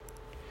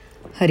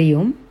Hari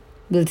Om.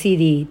 We'll see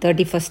the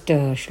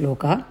 31st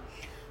shloka.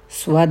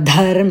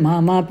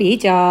 Swadharmamapi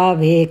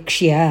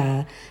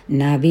chavekshya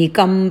na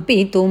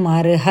vikampitum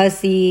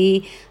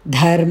arhasi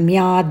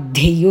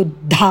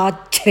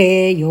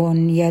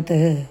dharmyadhiyuddhachreyonyat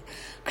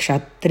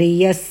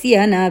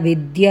kshatriyasya na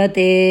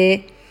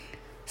vidyate.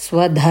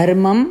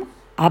 Swadharmam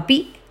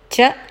api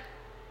cha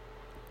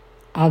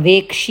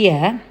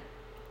avekshya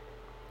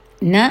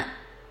na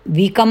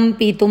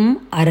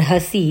vikampitum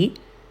arhasi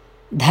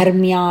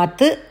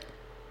dharmyat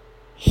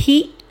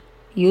hi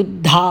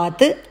yuddhat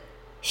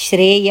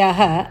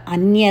shreyah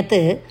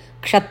anyat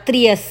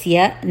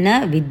kshatriyasya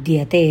na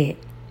vidyate.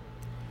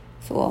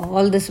 So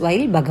all this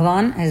while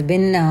Bhagavan has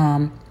been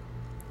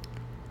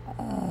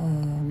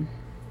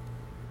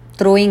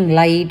throwing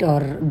light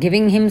or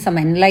giving him some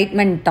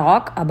enlightenment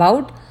talk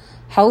about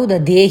how the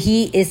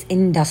Dehi is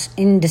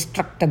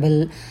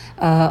indestructible,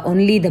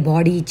 only the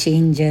body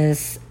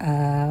changes,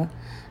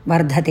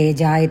 Vardhate,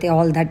 Jayate,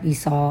 all that we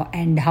saw,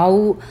 and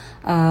how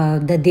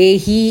the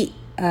Dehi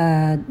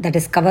that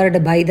is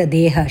covered by the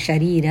Deha,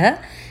 Sharira,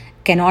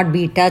 cannot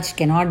be touched,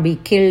 cannot be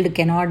killed,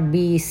 cannot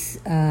be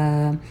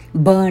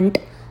burnt,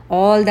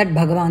 all that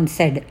Bhagavan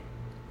said,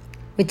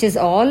 which is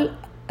all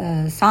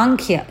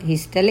Sankhya.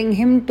 He's telling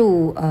him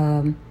to,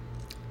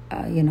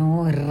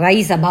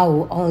 rise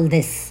above all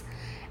this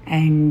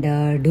and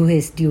do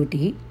his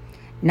duty.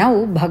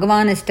 Now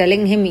Bhagavan is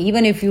telling him,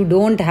 even if you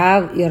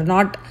you're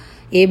not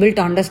able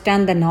to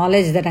understand the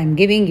knowledge that I'm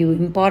giving you,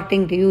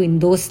 imparting to you in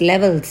those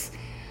levels,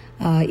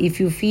 if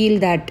you feel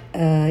that,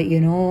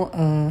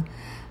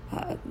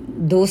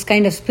 those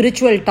kind of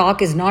spiritual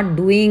talk is not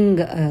doing,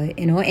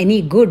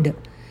 any good,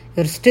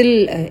 you're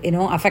still,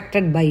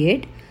 affected by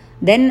it,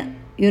 then,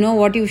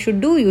 what you should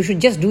do? You should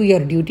just do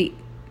your duty.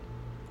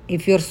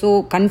 If you're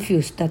so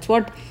confused, that's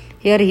what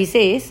here he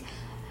says,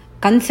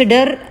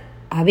 consider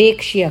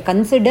avekshya,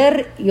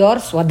 consider your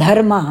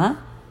swadharma,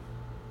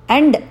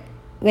 and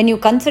when you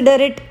consider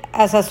it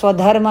as a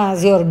swadharma,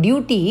 as your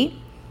duty,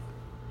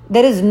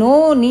 there is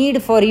no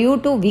need for you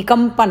to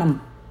vikampanam.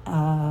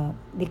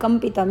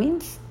 Vikampita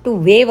means to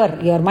waver.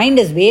 Your mind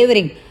is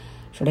wavering.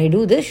 Should I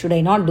do this? Should I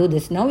not do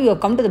this? Now you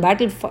have come to the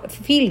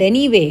battlefield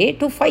anyway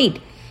to fight.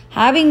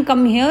 Having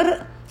come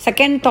here,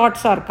 second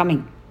thoughts are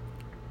coming.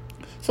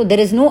 So there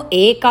is no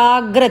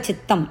ekagra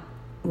chittam,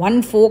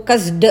 one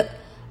focused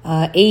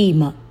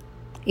aim.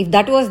 If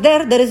that was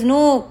there, there is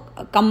no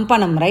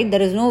kampanam, right?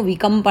 There is no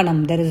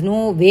vikampanam. There is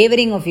no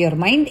wavering of your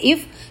mind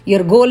if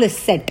your goal is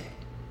set.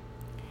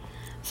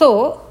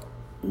 So,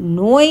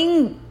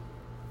 knowing,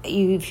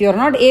 if you are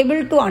not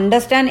able to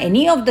understand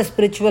any of the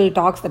spiritual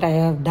talks that I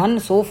have done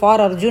so far,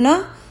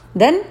 Arjuna,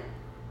 then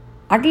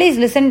at least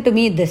listen to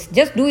me this.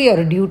 Just do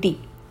your duty.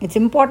 It's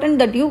important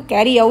that you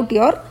carry out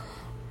your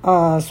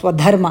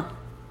swadharma.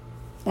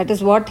 That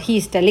is what he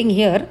is telling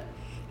here.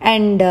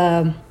 And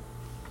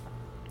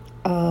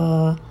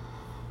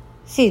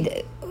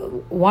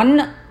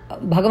one,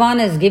 Bhagavan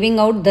is giving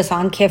out the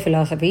Sankhya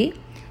philosophy.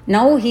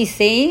 Now he is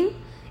saying,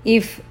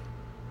 if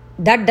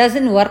that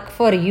doesn't work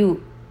for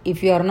you,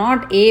 if you are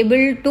not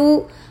able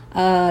to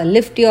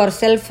lift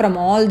yourself from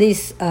all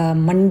these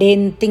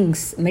mundane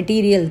things,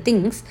 material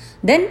things,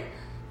 then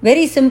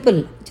very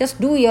simple,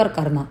 just do your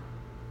karma.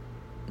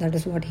 That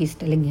is what he is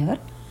telling here.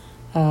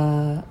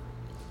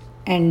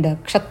 And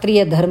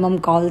Kshatriya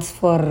Dharmam calls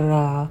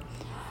for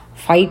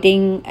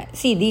fighting.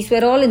 See, these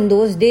were all in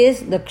those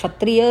days, the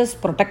Kshatriyas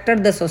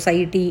protected the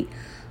society,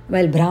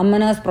 while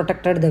Brahmanas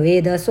protected the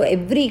Vedas. So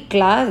every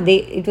class,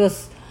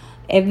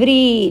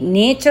 every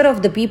nature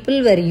of the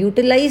people were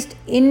utilized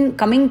in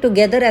coming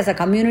together as a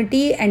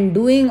community and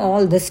doing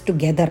all this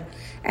together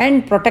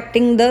and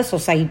protecting the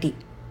society.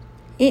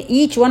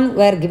 Each one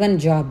were given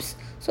jobs.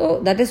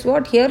 So that is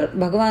what here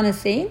Bhagavan is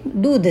saying,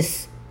 do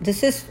this.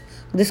 This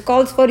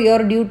calls for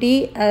your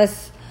duty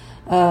as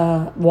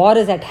war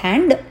is at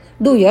hand.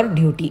 Do your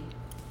duty.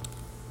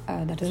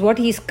 That is what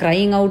he is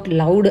crying out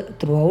loud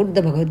throughout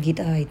the Bhagavad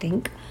Gita, I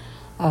think.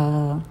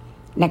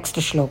 Next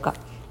shloka.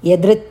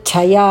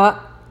 Yadrichaya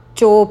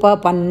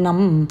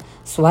chopapannam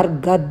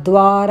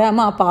swargadwaram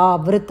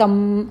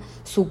apavritam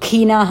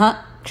sukhinah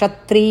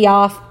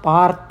kshatriyah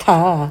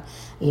partha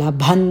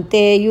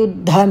labhante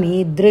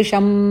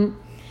yuddhamidrisham.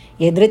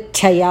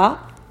 Yadrichaya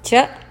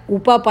cha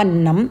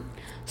upapannam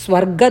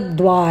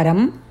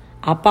swargadwaram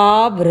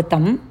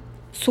apavritam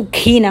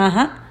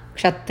sukhinah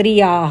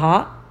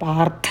kshatriyah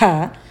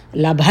partha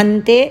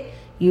labhante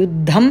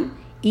yuddham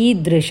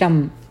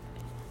idrisham.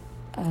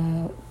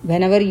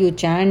 Whenever you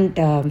chant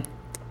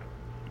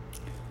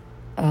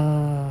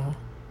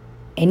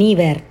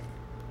anywhere,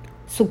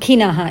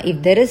 Sukhinaha,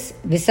 if there is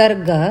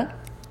Visarga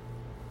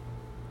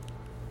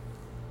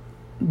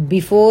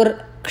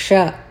before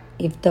Ksha,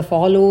 if the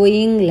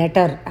following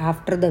letter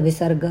after the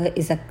Visarga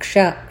is a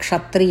Ksha,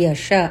 Kshatriya,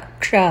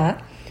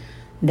 Ksha,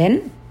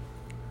 then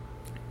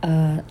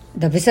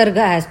the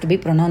Visarga has to be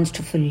pronounced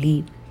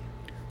fully.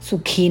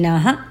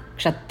 Sukhinaha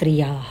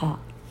Kshatriyaha.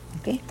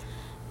 Okay.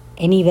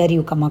 Anywhere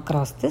you come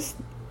across this,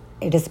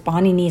 it is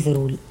Panini's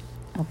rule.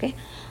 Okay.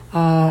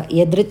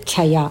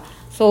 Yadrichaya.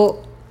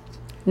 So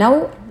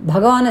Now,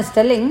 Bhagavan is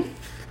telling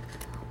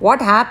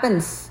what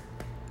happens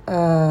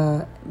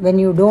when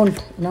you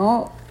don't,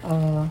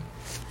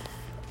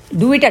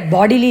 do it at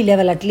bodily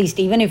level at least.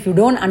 Even if you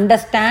don't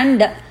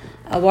understand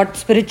what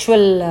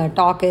spiritual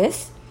talk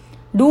is,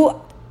 do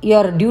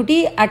your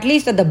duty at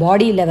least at the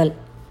body level,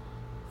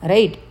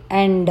 right?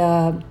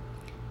 And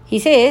he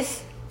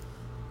says,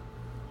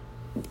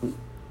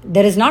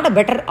 there is not a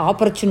better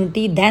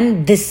opportunity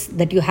than this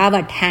that you have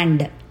at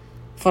hand.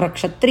 For a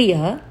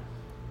Kshatriya,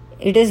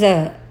 it is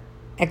a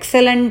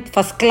excellent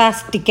first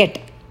class ticket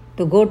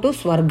to go to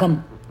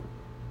Swargam.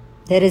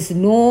 There is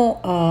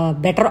no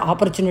better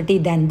opportunity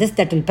than this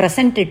that will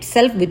present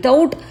itself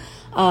without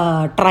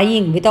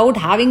trying, without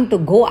having to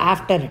go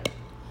after it.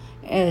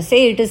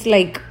 Say it is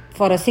like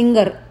for a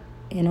singer,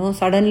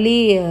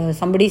 suddenly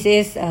somebody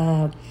says,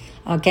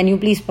 can you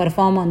please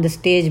perform on the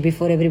stage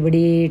before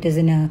everybody? It is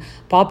in a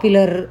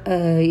popular,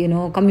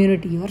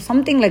 community or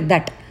something like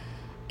that.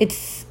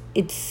 It's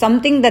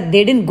something that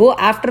they didn't go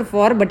after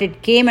for, but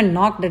it came and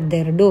knocked at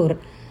their door.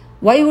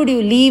 Why would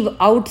you leave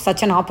out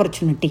such an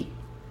opportunity?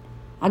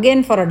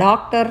 Again, for a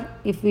doctor,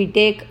 if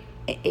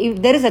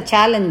there is a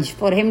challenge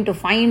for him to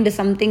find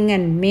something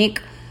and make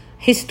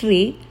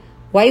history,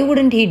 why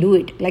wouldn't he do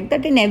it? Like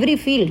that in every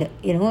field,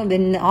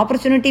 when the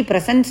opportunity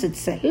presents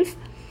itself,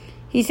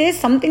 he says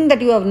something that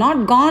you have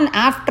not gone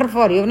after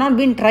for, you have not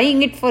been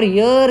trying it for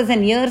years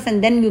and years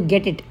and then you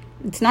get it.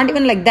 It's not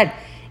even like that.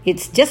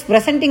 It's just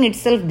presenting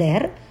itself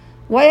there.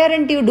 Why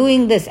aren't you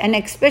doing this? And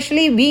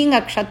especially being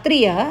a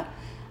Kshatriya,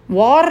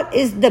 war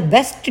is the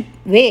best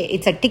way.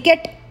 It's a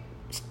ticket.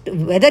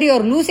 Whether you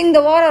are losing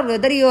the war or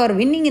whether you are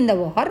winning in the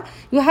war,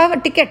 you have a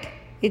ticket.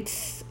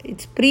 It's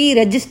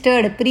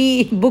pre-registered,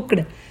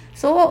 pre-booked.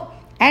 So,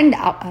 and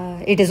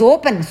it is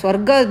open.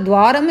 Swarga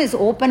Dwaram is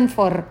open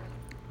for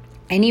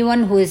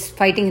anyone who is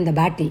fighting in the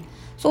battle.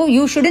 So,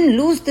 you shouldn't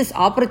lose this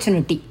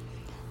opportunity.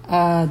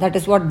 That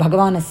is what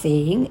Bhagavan is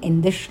saying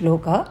in this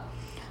shloka.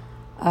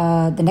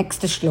 The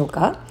next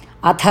shloka.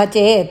 Atha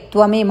che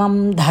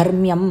tvamimam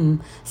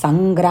dharmyam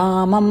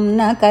sangramam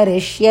na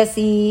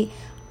karishyasi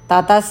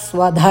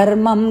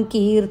tataswadharmam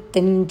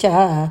kirtim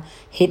cha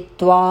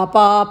hitva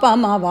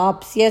papam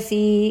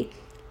avapsyasi.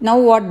 Now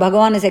what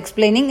Bhagavan is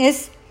explaining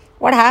is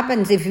what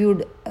happens if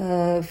you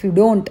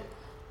don't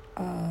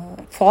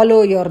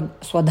follow your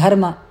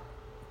swadharma.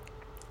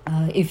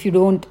 If you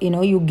don't,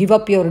 you give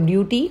up your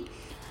duty,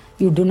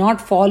 you do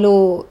not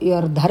follow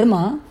your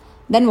dharma,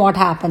 then what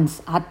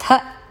happens?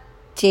 Atha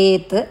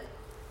chet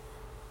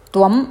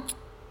tvam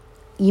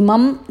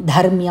imam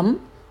dharmyam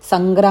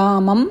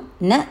sangramam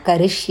na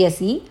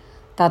karishyasi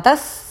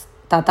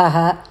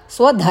tatah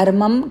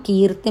swadharmam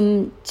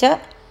kirtim cha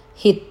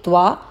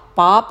hitva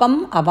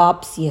papam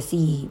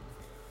avapsyasi.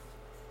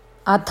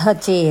 Atha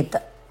chet.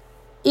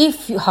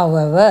 If,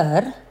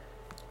 however,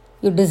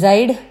 you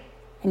decide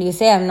and you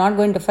say, I am not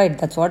going to fight,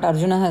 that's what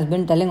Arjuna has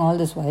been telling all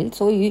this while.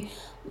 So,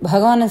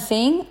 Bhagavan is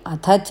saying,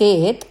 Atha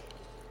chet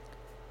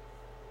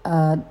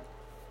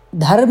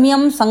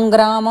dharmyam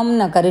sangramam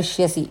na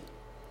karishyasi.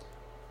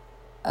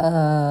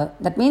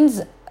 That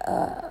means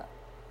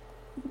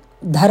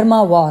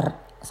dharma war.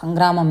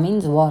 Sangramam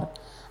means war.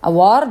 A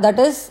war that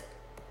is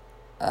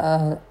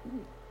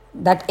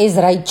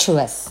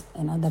righteous.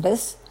 That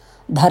is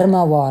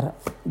dharma war.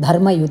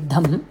 Dharma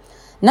yuddham.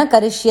 Na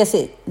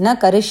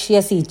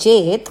karishyasi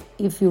chet.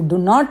 If you do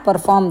not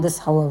perform this,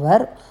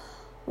 however,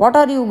 what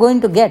are you going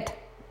to get?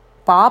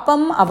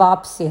 Papam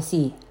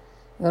avapsyasi.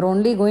 You are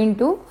only going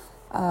to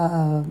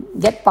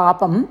get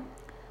papam.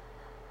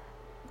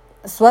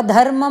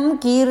 Swadharmam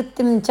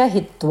kirtim cha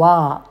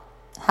hitva.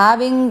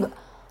 Having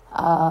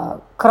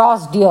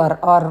crossed your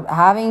or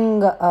having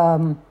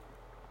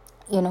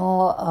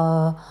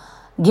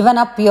given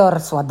up your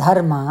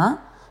swadharma.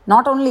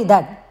 Not only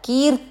that,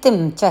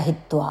 kirtim cha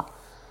hitva.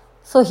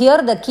 So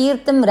here the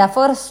kirtim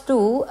refers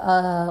to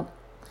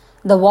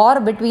the war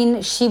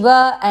between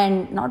Shiva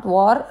and, not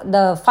war,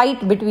 the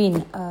fight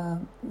between,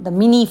 the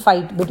mini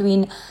fight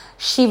between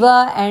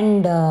Shiva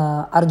and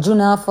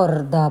Arjuna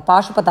for the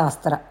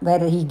Pashupatastra,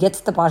 where he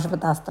gets the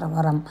Pashupatastra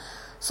varam.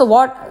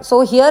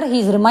 So here he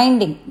is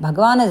reminding,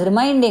 Bhagavan is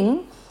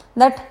reminding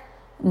that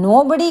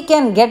nobody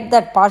can get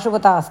that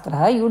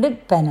Pashupatastra. You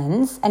did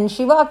penance and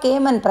Shiva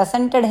came and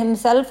presented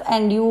himself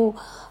and you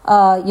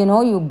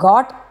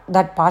got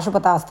that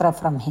Pashupatastra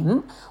from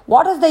him.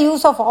 What is the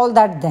use of all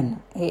that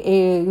then?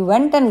 You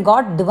went and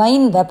got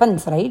divine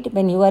weapons, right?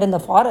 When you were in the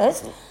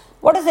forest.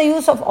 What is the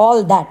use of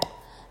all that?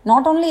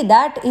 Not only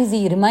that is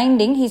he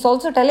reminding, he is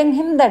also telling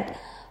him that,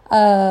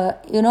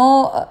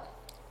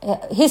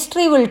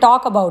 history will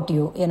talk about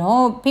you.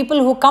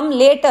 People who come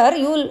later,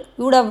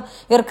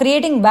 you're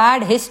creating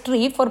bad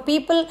history for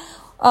people,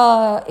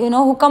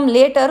 who come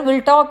later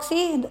will talk,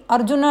 see,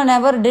 Arjuna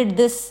never did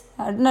this,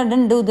 Arjuna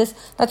didn't do this.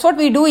 That's what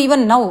we do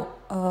even now.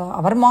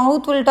 Our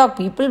mouth will talk,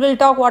 people will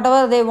talk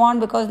whatever they want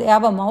because they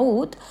have a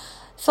mouth.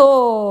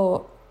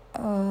 So,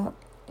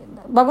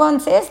 Bhagavan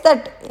says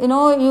that,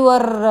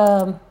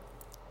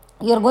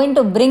 you're going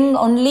to bring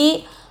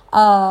only,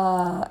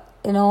 akirti.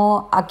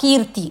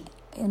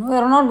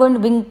 you're not going to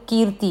bring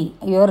kirti.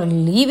 You're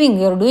leaving,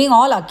 you're doing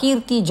all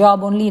akirti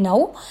job only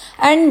now.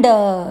 And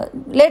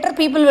later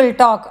people will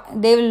talk.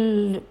 They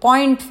will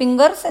point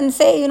fingers and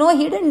say,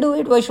 he didn't do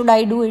it. Why should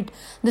I do it?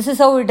 This is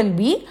how it will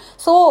be.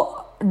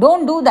 So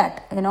don't do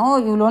that.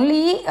 You'll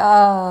only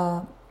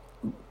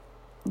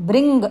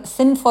bring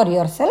sin for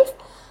yourself.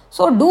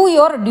 So do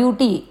your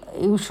duty.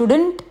 You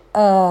shouldn't,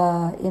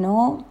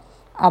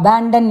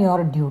 abandon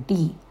your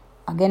duty.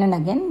 Again and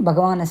again,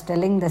 Bhagavan is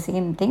telling the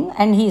same thing,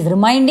 and he is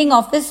reminding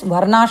of this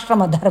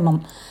Varnashrama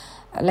Dharmam.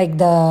 Like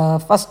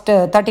the first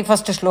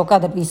 31st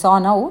shloka that we saw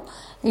now,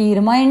 he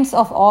reminds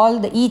of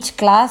each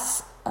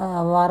class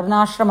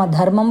Varnashrama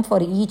Dharmam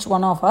for each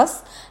one of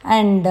us,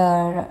 and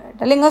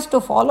telling us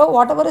to follow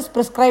whatever is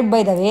prescribed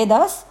by the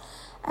Vedas,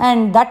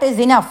 and that is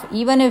enough.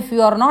 Even if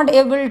you are not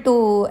able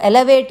to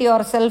elevate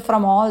yourself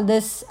from all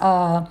this,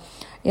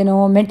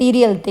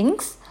 material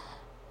things,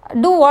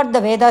 do what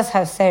the Vedas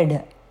have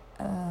said.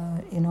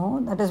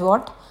 That is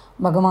what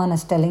Bhagavan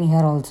is telling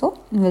here also.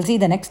 We will see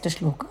the next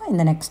shloka in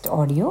the next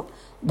audio.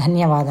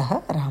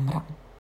 Dhanyavadaha. Ram Ram.